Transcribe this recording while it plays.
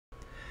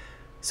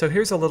So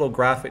here's a little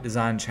graphic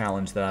design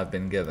challenge that I've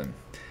been given.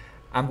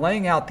 I'm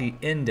laying out the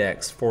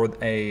index for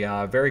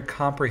a very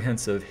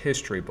comprehensive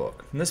history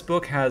book. And this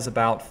book has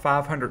about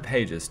 500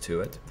 pages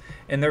to it,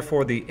 and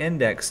therefore the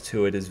index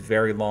to it is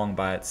very long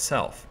by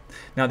itself.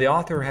 Now the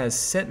author has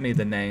sent me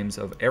the names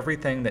of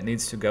everything that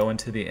needs to go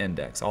into the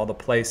index, all the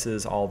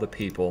places, all the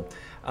people,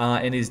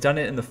 and he's done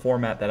it in the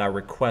format that I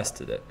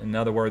requested it. In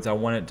other words, I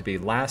want it to be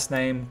last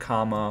name,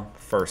 comma,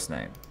 first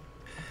name.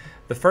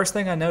 The first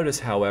thing I notice,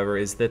 however,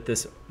 is that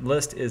this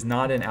list is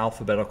not in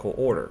alphabetical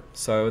order.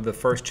 So the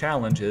first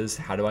challenge is,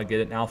 how do I get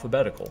it in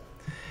alphabetical?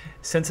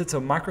 Since it's a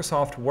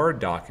Microsoft Word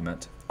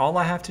document, all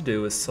I have to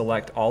do is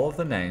select all of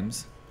the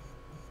names,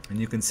 and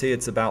you can see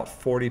it's about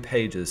 40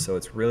 pages, so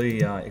it's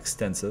really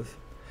extensive.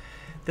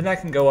 Then I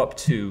can go up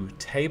to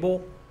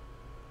Table,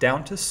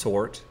 down to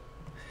Sort,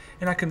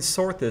 and I can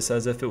sort this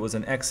as if it was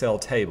an Excel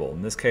table.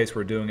 In this case,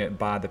 we're doing it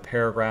by the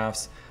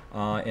paragraphs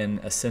in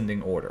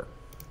ascending order.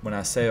 When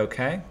I say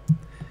OK,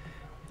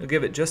 it'll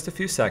give it just a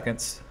few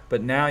seconds,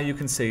 but now you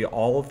can see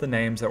all of the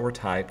names that were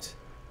typed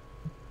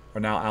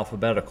are now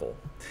alphabetical.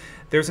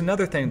 There's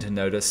another thing to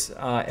notice.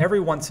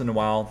 Every once in a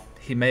while,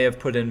 he may have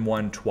put in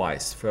one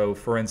twice. So,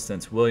 for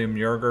instance, William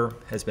Yerger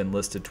has been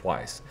listed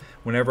twice.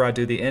 Whenever I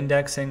do the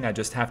indexing, I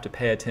just have to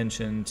pay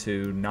attention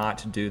to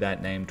not do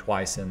that name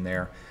twice in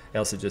there,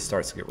 else it just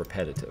starts to get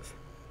repetitive.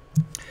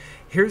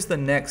 Here's the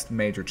next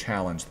major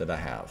challenge that I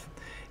have.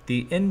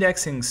 The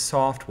indexing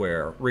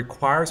software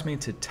requires me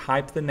to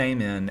type the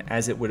name in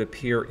as it would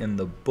appear in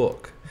the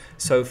book.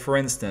 So for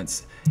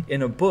instance,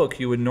 in a book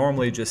you would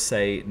normally just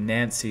say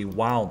Nancy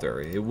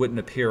Wilder. It wouldn't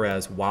appear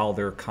as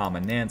Wilder,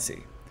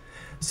 Nancy.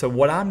 So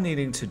what I'm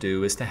needing to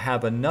do is to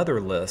have another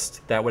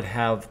list that would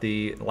have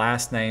the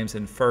last names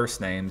and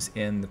first names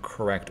in the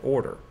correct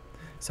order.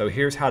 So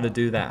here's how to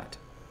do that.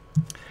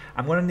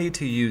 I'm going to need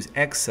to use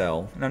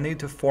Excel, and I need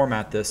to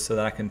format this so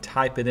that I can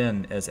type it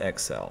in as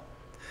Excel.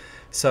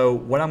 So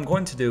what I'm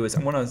going to do is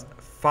I'm going to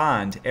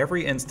find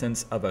every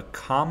instance of a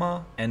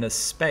comma and a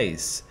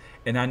space,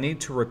 and I need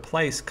to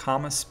replace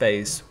comma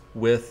space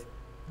with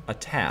a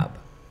tab.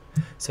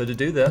 So to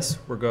do this,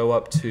 we'll go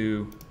up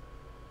to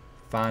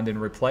Find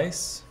and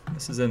Replace.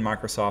 This is in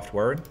Microsoft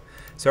Word.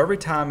 So every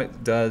time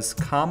it does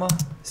comma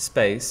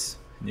space,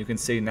 and you can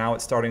see now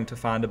it's starting to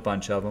find a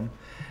bunch of them,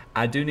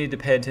 I do need to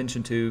pay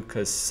attention to,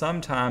 because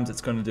sometimes it's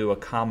going to do a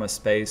comma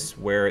space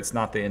where it's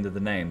not the end of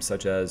the name,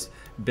 such as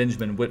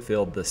Benjamin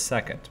Whitfield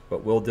II,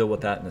 but we'll deal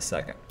with that in a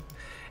second.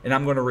 And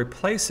I'm going to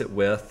replace it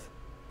with,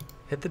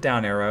 hit the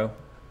down arrow,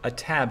 a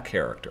tab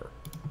character.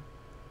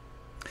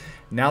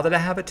 Now that I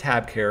have a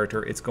tab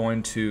character, it's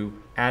going to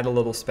add a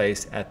little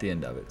space at the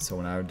end of it. So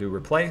when I do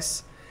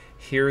replace,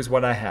 here's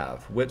what I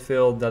have.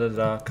 Whitfield,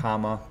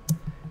 comma,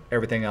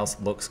 everything else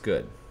looks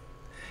good.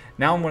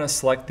 Now I'm going to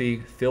select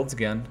the fields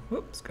again.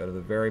 Whoops, go to the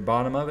very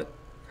bottom of it.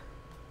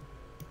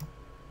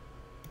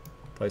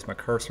 Place my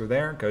cursor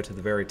there, go to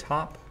the very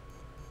top.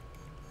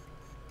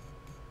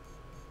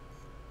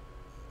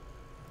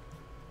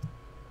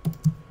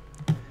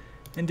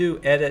 And do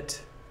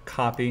Edit,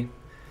 Copy.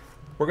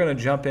 We're going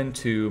to jump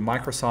into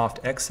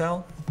Microsoft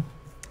Excel.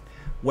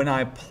 When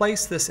I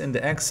place this into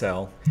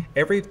Excel,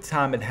 every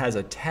time it has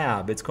a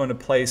tab, it's going to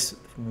place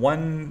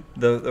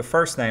the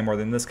first name, or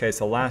in this case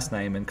the last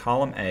name, in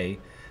column A.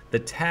 The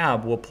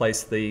tab will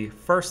place the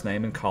first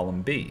name in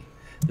column B.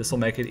 This will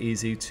make it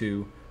easy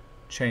to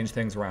change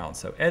things around.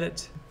 So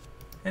edit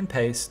and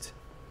paste.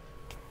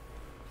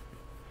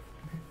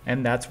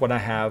 And that's what I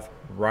have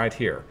right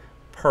here.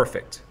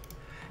 Perfect.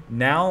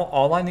 Now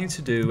all I need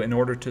to do in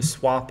order to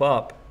swap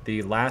up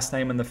the last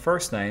name and the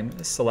first name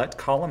is select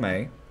column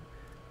A,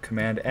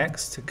 Command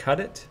X to cut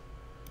it,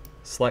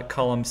 select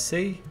column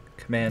C,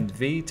 Command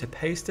V to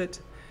paste it.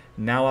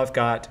 Now I've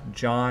got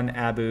John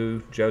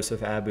Abu,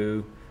 Joseph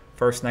Abu,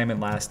 first name and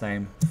last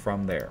name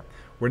from there.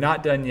 We're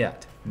not done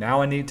yet.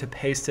 Now I need to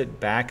paste it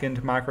back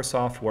into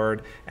Microsoft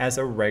Word as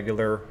a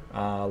regular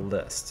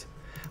list.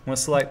 I'm going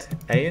to select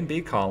A and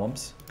B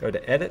columns, go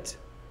to Edit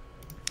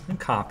and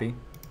Copy.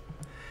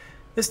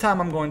 This time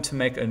I'm going to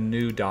make a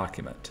new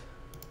document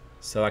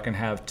so I can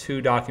have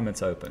two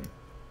documents open.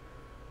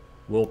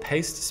 We'll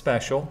paste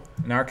special.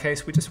 In our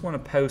case, we just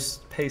want to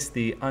paste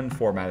the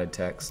unformatted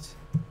text.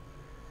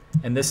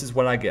 And this is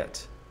what I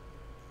get.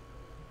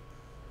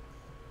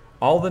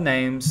 All the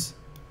names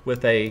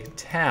with a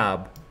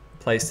tab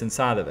placed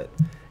inside of it.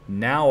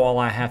 Now all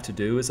I have to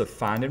do is a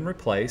find and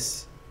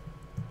replace.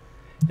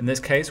 In this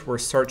case, we're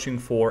searching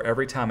for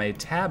every time a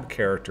tab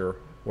character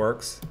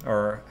works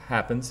or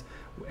happens,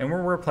 and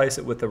we'll replace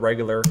it with the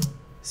regular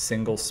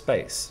single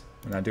space.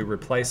 When I do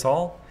replace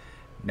all,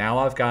 now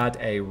I've got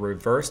a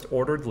reversed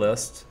ordered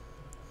list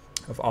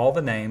of all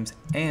the names,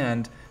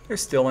 and they're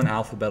still in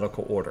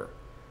alphabetical order.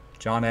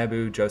 John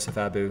Abu, Joseph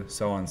Abu,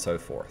 so on and so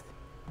forth.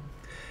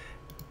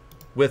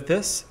 With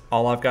this,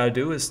 all I've got to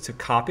do is to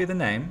copy the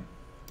name,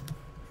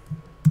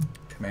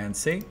 Command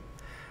C.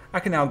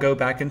 I can now go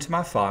back into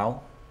my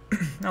file.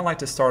 I like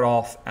to start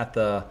off at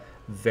the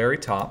very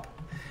top.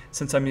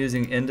 Since I'm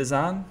using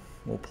InDesign,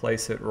 we'll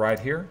place it right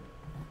here.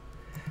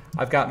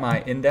 I've got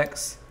my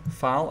index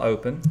file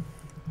open.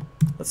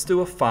 Let's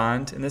do a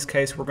find. In this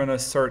case, we're going to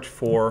search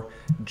for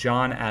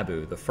John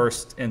Abu, the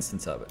first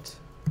instance of it.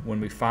 When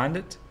we find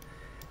it,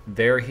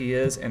 there he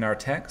is in our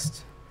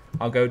text.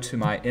 I'll go to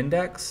my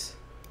index.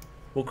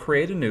 We'll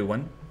create a new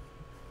one.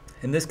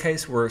 In this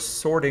case, we're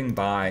sorting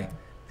by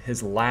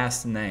his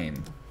last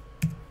name.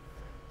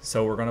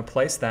 So we're going to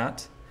place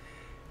that,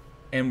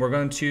 and we're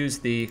going to choose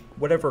the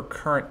whatever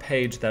current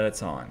page that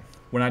it's on.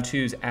 When I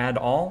choose Add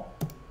All,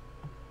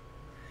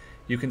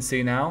 you can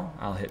see now,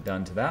 I'll hit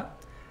done to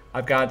that,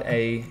 I've got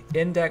a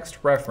indexed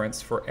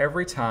reference for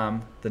every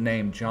time the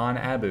name John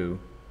Abu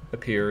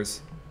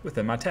appears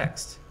within my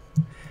text.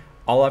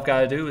 All I've got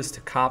to do is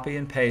to copy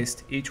and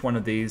paste each one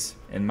of these,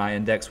 and my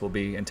index will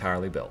be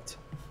entirely built.